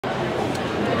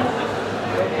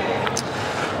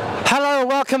Hello and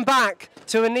welcome back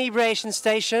to Inebriation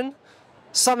Station.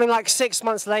 Something like 6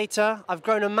 months later, I've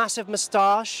grown a massive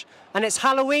moustache and it's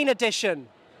Halloween edition.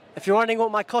 If you're wondering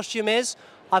what my costume is,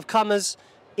 I've come as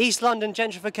East London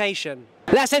gentrification.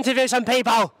 Let's interview some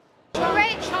people. We're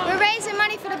raising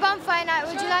money for the bonfire night.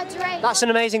 Would you like to raise? That's an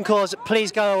amazing cause.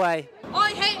 Please go away.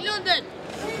 I hate London!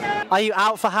 Are you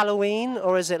out for Halloween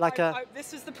or is it like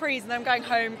This was the prees and I'm going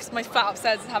home because my fat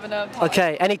upstairs is having a party.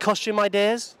 Okay, any costume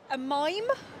ideas? A mime?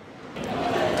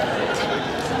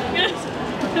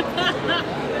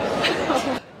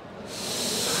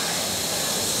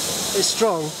 It's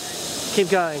strong. Keep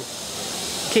going.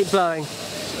 Keep blowing.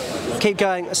 Keep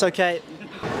going. It's okay.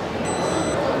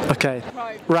 Okay.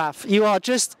 Right. Raf, you are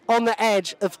just on the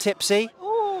edge of tipsy.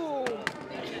 Ooh,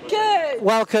 good!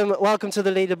 Welcome to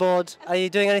the leaderboard. Are you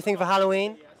doing anything for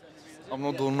Halloween? I'm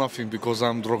not doing nothing because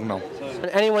I'm drunk now. And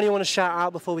anyone you want to shout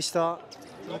out before we start? To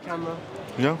the camera.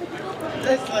 Yeah?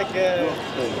 It's like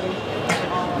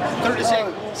 30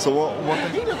 seconds. So what?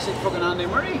 He looks like fucking Andy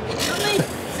Murray.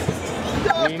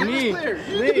 Me.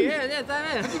 Yeah,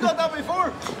 Have you got that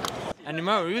before?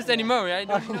 Anymore? Who's Anymore? I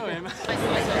don't know him.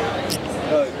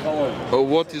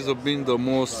 What has been the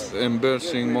most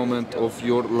embarrassing moment of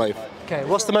your life? Okay,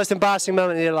 what's the most embarrassing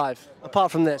moment in your life,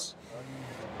 apart from this?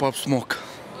 Pop smoke.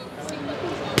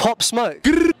 Pop smoke?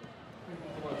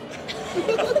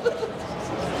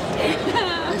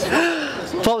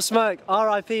 Pop Smoke,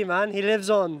 R.I.P. man, he lives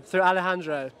on through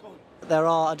Alejandro. There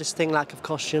are a distinct lack of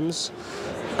costumes.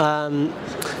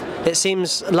 It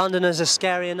seems Londoners are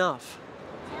scary enough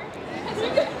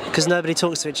because nobody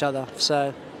talks to each other.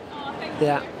 So,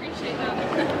 yeah.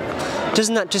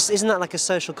 Isn't that like a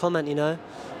social comment, you know?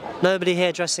 Nobody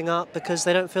here dressing up because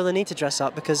they don't feel the need to dress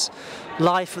up because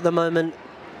life at the moment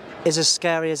is as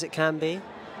scary as it can be.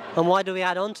 And why do we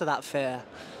add on to that fear?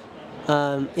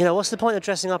 You know, what's the point of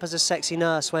dressing up as a sexy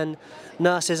nurse when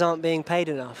nurses aren't being paid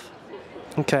enough?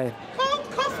 Okay. Oh,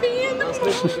 coffee in the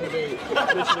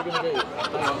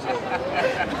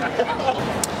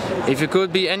If you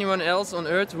could be anyone else on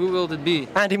earth, who will it be?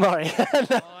 Andy Murray. Oh,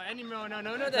 Andy Murray, no,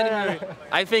 not Andy Murray.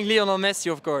 I think Lionel Messi,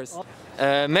 of course.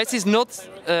 Messi's not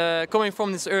coming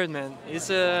from this earth, man. He's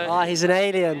he's an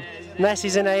alien.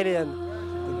 Messi's an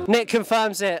alien. Nick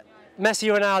confirms it. Messi,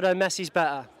 Ronaldo, Messi's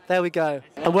better. There we go.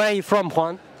 And where are you from,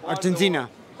 Juan? Argentina.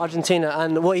 Argentina.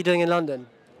 And what are you doing in London?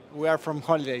 We are from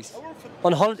holidays.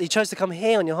 On holiday? You chose to come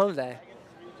here on your holiday?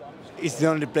 It's the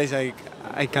only place I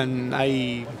can.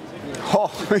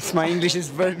 Oh, it's my English is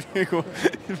very good.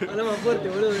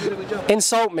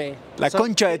 Insult me. La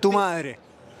concha de tu madre.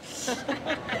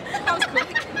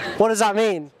 What does that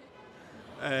mean?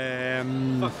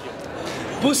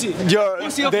 Pussy.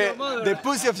 Pussy of your mother. The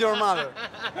pussy of your mother.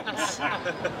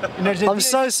 I'm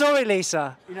so sorry,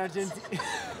 Lisa. In Argentina.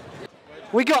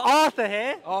 We got Arthur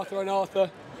here. Arthur and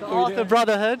Arthur. The Arthur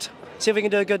Brotherhood. See if we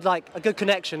can do a good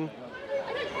connection.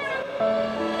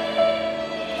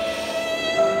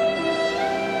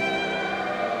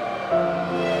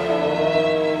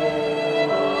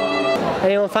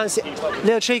 Anyone fancy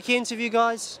little cheeky interview,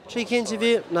 guys? Cheeky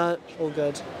interview? No, all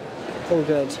good. All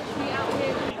good.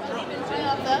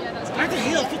 I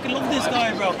fucking love this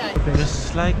guy, bro.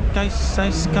 Just like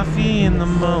ice coffee in the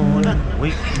morning,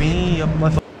 wake me up.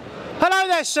 Hello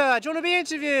there, sir. Do you want to be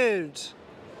interviewed?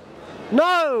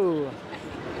 No.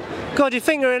 God, you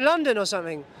think you're in London or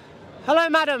something? Hello,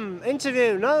 madam.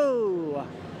 Interview. No.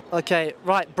 Okay,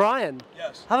 right, Brian.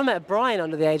 Yes. I haven't met Brian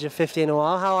under the age of 50 in a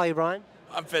while. How are you, Brian?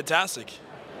 I'm fantastic.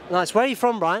 Nice. Where are you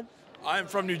from, Brian? I'm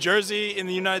from New Jersey in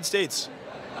the United States.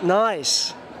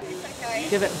 Nice.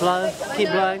 Give it a blow. Keep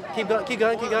blowing. Keep going. Keep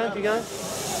going. Keep going. Keep going.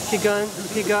 Keep going.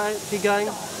 Keep going. Keep going.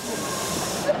 I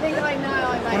think I know.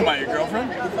 What am I, your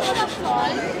girlfriend?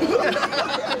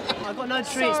 I've got no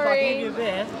treats, but I'll give you a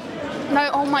beer. No,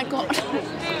 oh my god.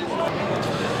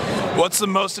 What's the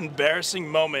most embarrassing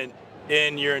moment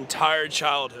in your entire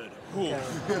childhood? Ooh.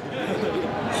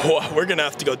 Whoa, we're gonna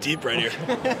have to go deep right here.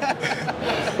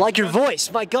 Like your voice.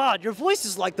 My God, your voice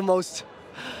is like the most.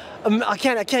 I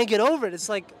can't get over it. It's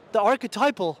like the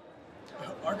archetypal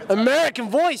American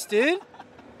voice, dude.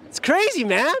 It's crazy,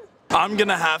 man. I'm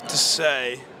gonna have to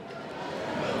say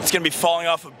it's gonna be falling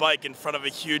off a bike in front of a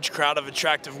huge crowd of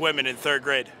attractive women in 3rd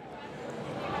grade.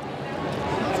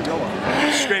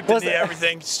 Scraped into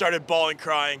everything, started bawling,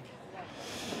 crying.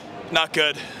 Not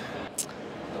good.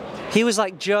 He was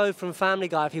like Joe from Family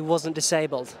Guy if he wasn't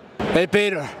disabled. Hey,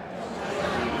 Peter.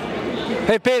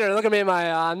 Hey, Peter, look at me in my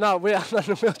eye. I'm not in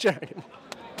a wheelchair anymore.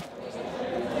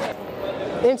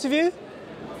 Interview?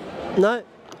 No?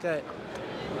 Okay.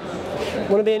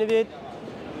 Want to be interviewed?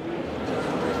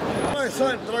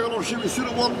 Sorry,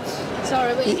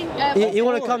 but you can. You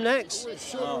want to come next?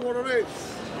 He's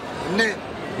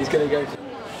going to go.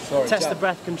 Sorry. Test the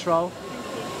breath control.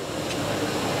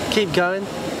 Keep going.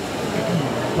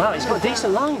 Wow, he's got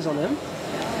decent lungs on him.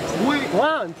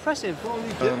 Wow, impressive.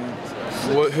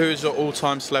 Who's your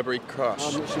all-time celebrity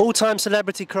crush? All-time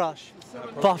celebrity crush?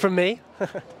 Apart from me.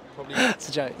 It's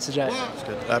a joke, it's a joke. That's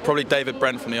good. Probably David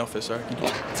Brent from The Office, I reckon.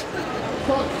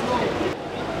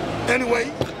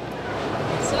 Anyway,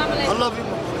 I love you.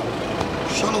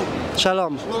 Shalom.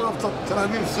 Shalom. Long after Tel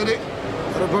Aviv City,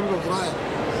 Republic of Israel.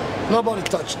 Nobody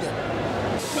touched them.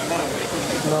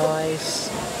 Nice.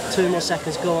 2 more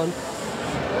seconds, go on.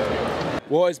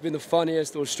 What has been the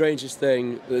funniest or strangest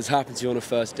thing that has happened to you on a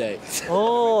first date?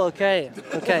 Oh, okay,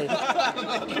 okay.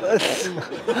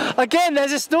 Again,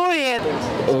 there's a story here.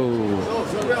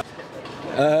 Oh.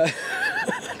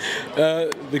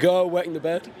 The girl wetting the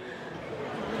bed.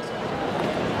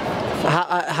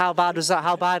 How bad was that?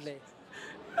 How badly?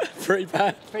 Pretty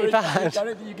bad. Pretty bad. I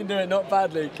don't think you can do it not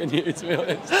badly, can you, to be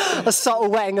honest? A subtle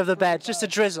wetting of the bed, just a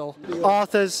drizzle.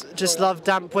 Arthur's just love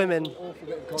damp women.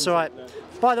 It's alright.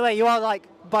 By the way, you are like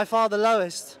by far the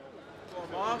lowest.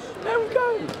 There we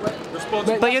go.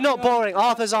 But you're not boring.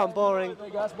 Arthurs aren't boring.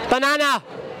 Banana!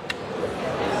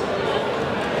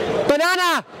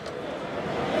 Banana!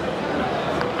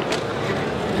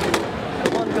 The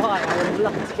one guy I would have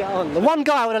loved to get on. The one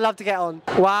guy I would have loved to get on.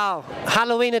 Wow.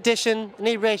 Halloween edition,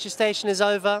 Inebriation Station is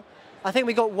over. I think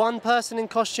we got one person in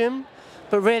costume,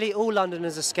 but really all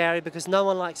Londoners are scary because no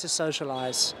one likes to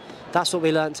socialise. That's what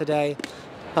we learnt today.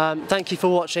 Thank you for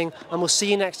watching, and we'll see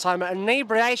you next time at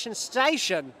Inebriation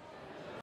Station.